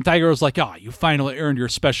hand. And Tiger Wolf's like, you finally earned your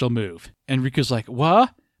special move. And Riku's like,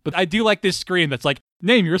 what? But I do like this screen that's like,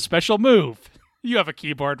 name your special move. You have a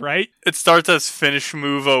keyboard, right? It starts as Finish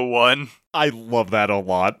Move 01. I love that a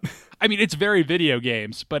lot. I mean, it's very video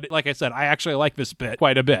games, but like I said, I actually like this bit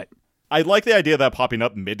quite a bit. I like the idea of that popping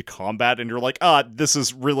up mid-combat, and you're like, this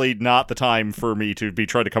is really not the time for me to be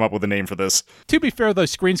trying to come up with a name for this. To be fair,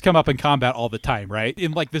 those screens come up in combat all the time, right?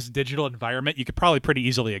 In like this digital environment, you could probably pretty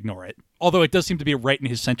easily ignore it. Although it does seem to be right in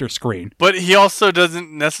his center screen. But he also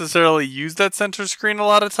doesn't necessarily use that center screen a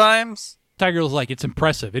lot of times. Tiger's like, it's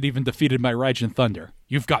impressive. It even defeated my Raijin Thunder.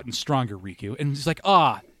 You've gotten stronger, Riku. And he's like,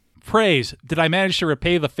 praise. Did I manage to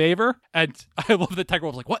repay the favor? And I love that Tiger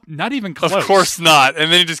Wolf's like, what? Not even close. Of course not.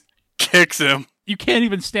 And then he just kicks him. You can't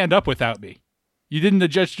even stand up without me. You didn't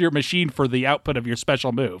adjust your machine for the output of your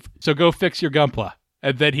special move. So go fix your Gunpla.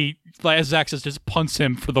 And then Zack says, just punts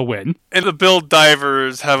him for the win. And the Build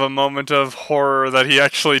Divers have a moment of horror that he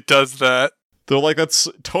actually does that. They're like, that's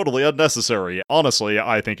totally unnecessary. Honestly,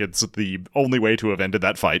 I think it's the only way to have ended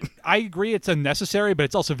that fight. I agree it's unnecessary, but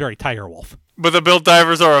it's also very Tiger Wolf. But the Build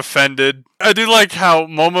Divers are offended. I do like how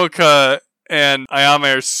Momoka and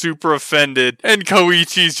Ayame are super offended, and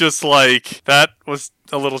Koichi's just like, that was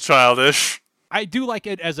a little childish. I do like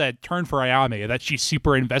it as a turn for Ayame, that she's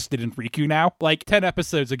super invested in Riku now. Like, 10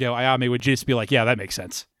 episodes ago, Ayame would just be like, yeah, that makes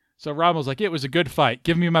sense. So Romel's like, it was a good fight.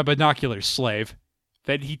 Give me my binoculars, slave.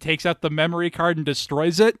 Then he takes out the memory card and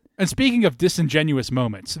destroys it. And speaking of disingenuous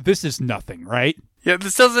moments, this is nothing, right? Yeah,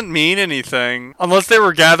 this doesn't mean anything. Unless they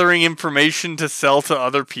were gathering information to sell to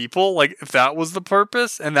other people, like, if that was the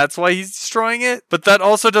purpose, and that's why he's destroying it. But that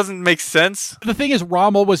also doesn't make sense. The thing is,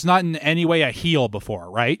 Rommel was not in any way a heel before,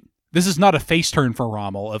 right? This is not a face turn for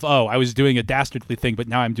Rommel of, oh, I was doing a dastardly thing, but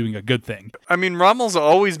now I'm doing a good thing. I mean, Rommel's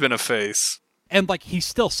always been a face. And, like, he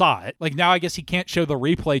still saw it. Like, now I guess he can't show the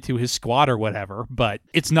replay to his squad or whatever, but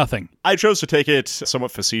it's nothing. I chose to take it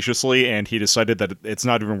somewhat facetiously, and he decided that it's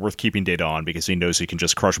not even worth keeping Data on because he knows he can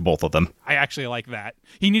just crush both of them. I actually like that.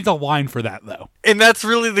 He needs a line for that, though. And that's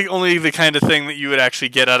really the kind of thing that you would actually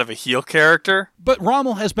get out of a heel character. But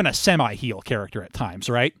Rommel has been a semi-heel character at times,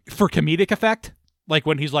 right? For comedic effect. Like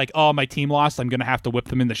when he's like, oh, my team lost, I'm going to have to whip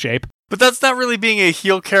them into shape. But that's not really being a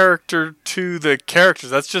heel character to the characters.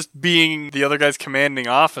 That's just being the other guy's commanding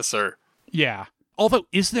officer. Yeah. Although,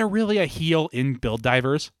 is there really a heel in Build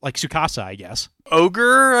Divers? Like Tsukasa, I guess.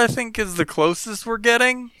 Ogre, I think, is the closest we're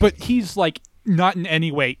getting. But he's, like, not in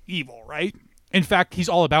any way evil, right? In fact, he's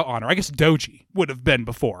all about honor. I guess Doji would have been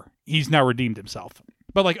before. He's now redeemed himself.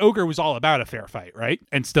 But, like, Ogre was all about a fair fight, right?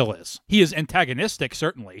 And still is. He is antagonistic,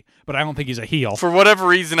 certainly, but I don't think he's a heel. For whatever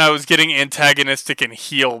reason, I was getting antagonistic and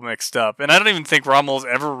heel mixed up. And I don't even think Rommel's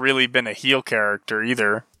ever really been a heel character,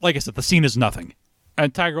 either. Like I said, the scene is nothing.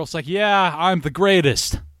 And Tiger Wolf's like, yeah, I'm the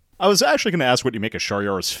greatest. I was actually going to ask what you make of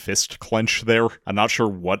Sharyar's fist clench there. I'm not sure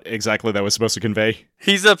what exactly that was supposed to convey.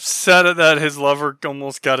 He's upset that his lover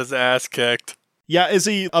almost got his ass kicked. Yeah, is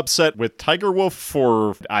he upset with Tiger Wolf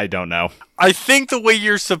or I don't know? I think the way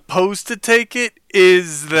you're supposed to take it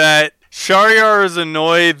is that Sharyar is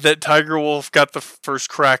annoyed that Tiger Wolf got the first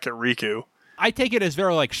crack at Riku. I take it as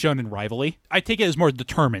very like shonen rivalry. I take it as more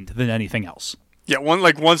determined than anything else. Yeah,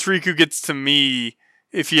 once Riku gets to me,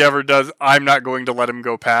 if he ever does, I'm not going to let him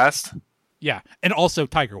go past. Yeah, and also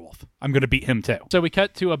Tiger Wolf. I'm going to beat him too. So we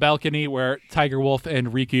cut to a balcony where Tiger Wolf and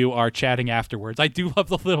Riku are chatting afterwards. I do love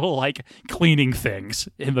the little, like, cleaning things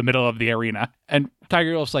in the middle of the arena. And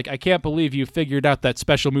Tiger Wolf's like, I can't believe you figured out that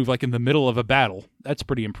special move, like, in the middle of a battle. That's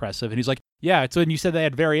pretty impressive. And he's like, yeah, it's when you said they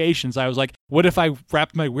had variations. I was like, what if I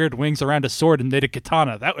wrapped my weird wings around a sword and made a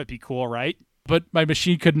katana? That would be cool, right? But my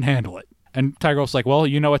machine couldn't handle it. And Tiger Wolf's like, well,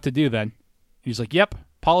 you know what to do then. He's like, yep.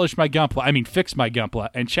 Fix my Gunpla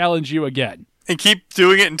and challenge you again. And keep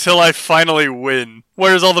doing it until I finally win.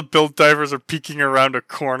 Whereas all the Build Divers are peeking around a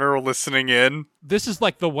corner listening in. This is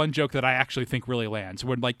like the one joke that I actually think really lands.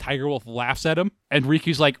 When like Tiger Wolf laughs at him and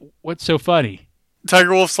Riku's like, what's so funny?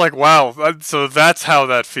 Tiger Wolf's like, wow, so that's how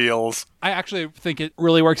that feels. I actually think it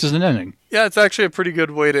really works as an ending. Yeah, it's actually a pretty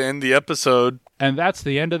good way to end the episode. And that's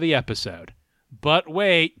the end of the episode. But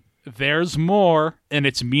wait. There's more, and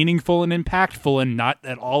it's meaningful and impactful and not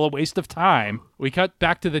at all a waste of time. We cut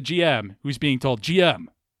back to the GM, who's being told, GM,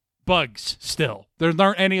 bugs still. There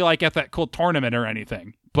aren't any like at that cool tournament or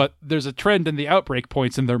anything, but there's a trend in the outbreak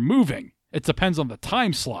points and they're moving. It depends on the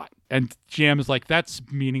time slot. And GM is like, that's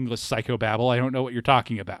meaningless psychobabble. I don't know what you're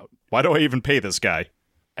talking about. Why do I even pay this guy?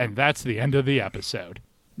 And that's the end of the episode.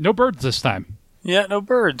 No birds this time. Yeah, no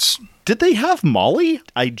birds. Did they have Molly?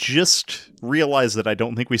 I just realized that I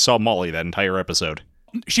don't think we saw Molly that entire episode.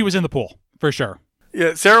 She was in the pool, for sure.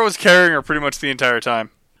 Yeah, Sarah was carrying her pretty much the entire time.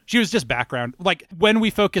 She was just background. Like, when we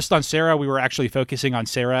focused on Sarah, we were actually focusing on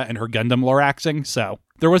Sarah and her Gundam loraxing, so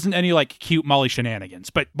there wasn't any, like, cute Molly shenanigans,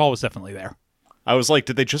 but Maul was definitely there. I was like,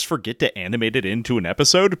 did they just forget to animate it into an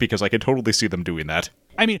episode? Because I could totally see them doing that.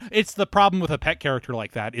 I mean, it's the problem with a pet character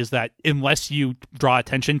like that, is that unless you draw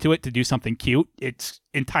attention to it to do something cute, it's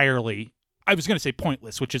entirely, I was going to say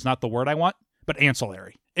pointless, which is not the word I want, but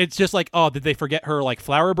ancillary. It's just like, oh, did they forget her, like,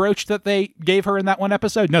 flower brooch that they gave her in that one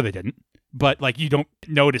episode? No, they didn't. But, like, you don't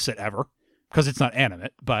notice it ever, because it's not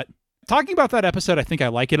animate, but... Talking about that episode, I think I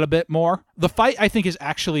like it a bit more. The fight, I think, is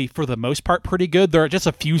actually, for the most part, pretty good. There are just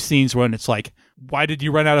a few scenes when it's like, why did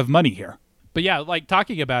you run out of money here? But yeah, like,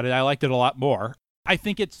 talking about it, I liked it a lot more. I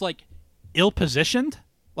think it's, like, ill-positioned.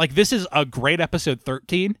 Like, this is a great episode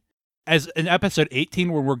 13. As in episode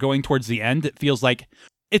 18, when we're going towards the end, it feels like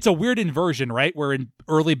it's a weird inversion, right? Where in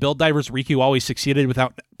early Build Divers, Riku always succeeded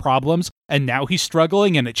without problems, and now he's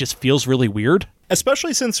struggling, and it just feels really weird.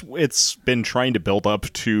 Especially since it's been trying to build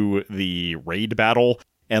up to the raid battle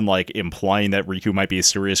and, like, implying that Riku might be a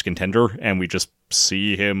serious contender, and we just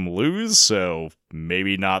see him lose, so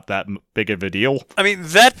maybe not that big of a deal. I mean,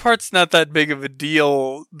 that part's not that big of a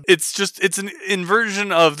deal. It's an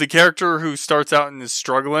inversion of the character who starts out and is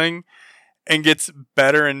struggling and gets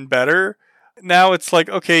better and better. Now it's like,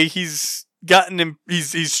 okay, he's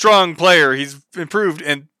strong player, he's improved,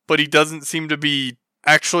 but he doesn't seem to be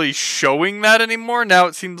actually showing that anymore. Now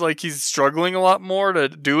it seems like he's struggling a lot more to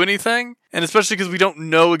do anything, and especially because we don't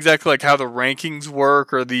know exactly like how the rankings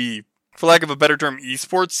work or the, for lack of a better term,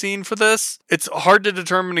 esports scene for this. It's hard to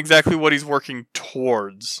determine exactly what he's working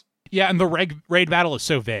towards. Yeah, and the raid battle is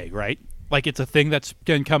so vague, right? Like, it's a thing that's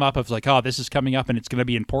going to come up of like, oh, this is coming up and it's going to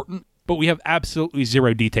be important, but we have absolutely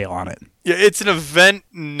zero detail on it. Yeah, it's an event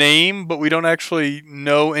name, but we don't actually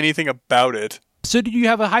know anything about it. So do you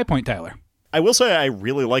have a high point, Tyler? I will say I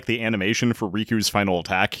really like the animation for Riku's final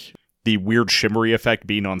attack. The weird shimmery effect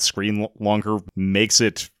being on screen longer makes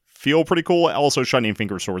it feel pretty cool. Also, Shining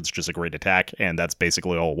Finger Sword's just a great attack, and that's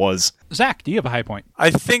basically all it was. Zach, do you have a high point?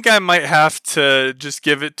 I think I might have to just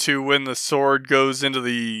give it to when the sword goes into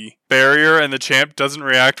the barrier and the champ doesn't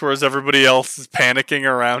react, whereas everybody else is panicking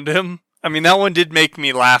around him. I mean, that one did make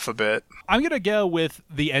me laugh a bit. I'm going to go with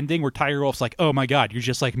the ending where Tiger Wolf's like, oh my god, you're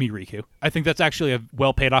just like me, Riku. I think that's actually a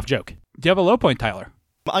well paid off joke. Do you have a low point, Tyler?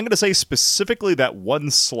 I'm going to say specifically that one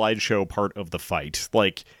slideshow part of the fight.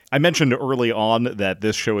 Like, I mentioned early on that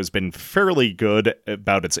this show has been fairly good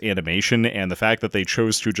about its animation, and the fact that they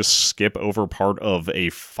chose to just skip over part of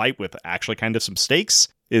a fight with actually kind of some stakes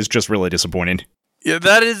is just really disappointing. Yeah,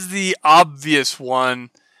 that is the obvious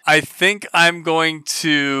one. I think I'm going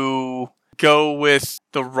to go with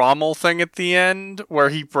the Rommel thing at the end where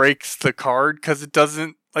he breaks the card, because it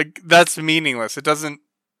doesn't, like, that's meaningless. It doesn't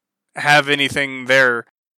have anything there.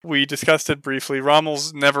 We discussed it briefly.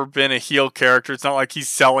 Rommel's never been a heel character. It's not like he's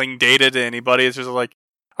selling data to anybody. It's just like,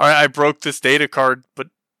 all right, I broke this data card, but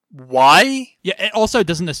why? Yeah, it also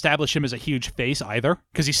doesn't establish him as a huge face either,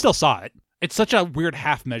 because he still saw it. It's such a weird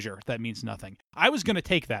half measure that means nothing. I was going to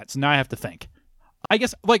take that, so now I have to think. I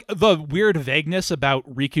guess, like, the weird vagueness about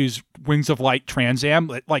Riku's Wings of Light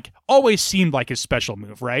Transam, like, always seemed like his special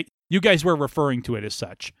move, right? You guys were referring to it as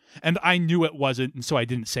such. And I knew it wasn't, and so I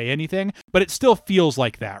didn't say anything, but it still feels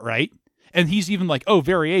like that, right? And he's even like, oh,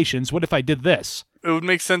 variations, what if I did this? It would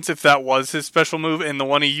make sense if that was his special move, and the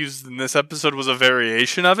one he used in this episode was a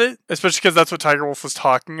variation of it, especially because that's what Tiger Wolf was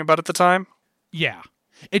talking about at the time. Yeah.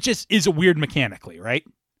 It just is weird mechanically, right?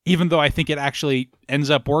 Even though I think it actually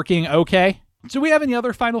ends up working okay. Do we have any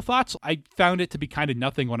other final thoughts? I found it to be kind of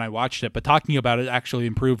nothing when I watched it, but talking about it actually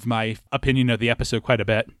improved my opinion of the episode quite a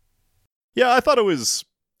bit. Yeah, I thought it was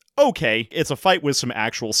okay. It's a fight with some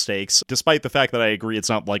actual stakes. Despite the fact that I agree it's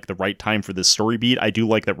not like the right time for this story beat, I do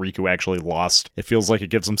like that Riku actually lost. It feels like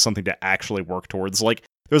it gives him something to actually work towards. Like,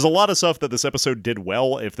 there's a lot of stuff that this episode did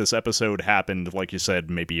well if this episode happened, like you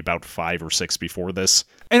said, maybe about 5 or 6 before this.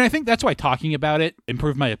 And I think that's why talking about it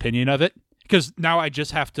improved my opinion of it, because now I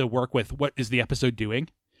just have to work with what is the episode doing.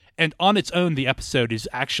 And on its own, the episode is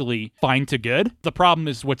actually fine to good. The problem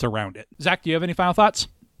is what's around it. Zach, do you have any final thoughts?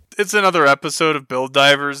 It's another episode of Build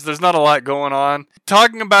Divers. There's not a lot going on.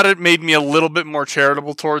 Talking about it made me a little bit more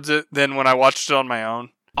charitable towards it than when I watched it on my own.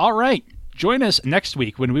 All right. Join us next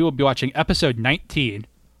week when we will be watching episode 19,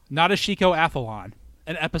 Nadeshiko Athlon,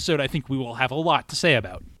 an episode I think we will have a lot to say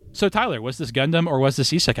about. So, Tyler, was this Gundam or was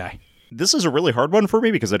this Isekai? This is a really hard one for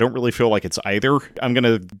me because I don't really feel like it's either. I'm going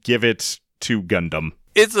to give it to Gundam.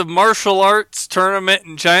 It's a martial arts tournament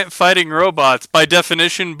and giant fighting robots. By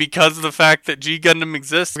definition, because of the fact that G Gundam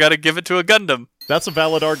exists, I gotta give it to a Gundam. That's a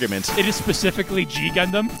valid argument. It is specifically G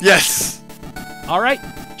Gundam? Yes! All right.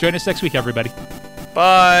 Join us next week, everybody.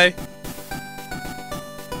 Bye.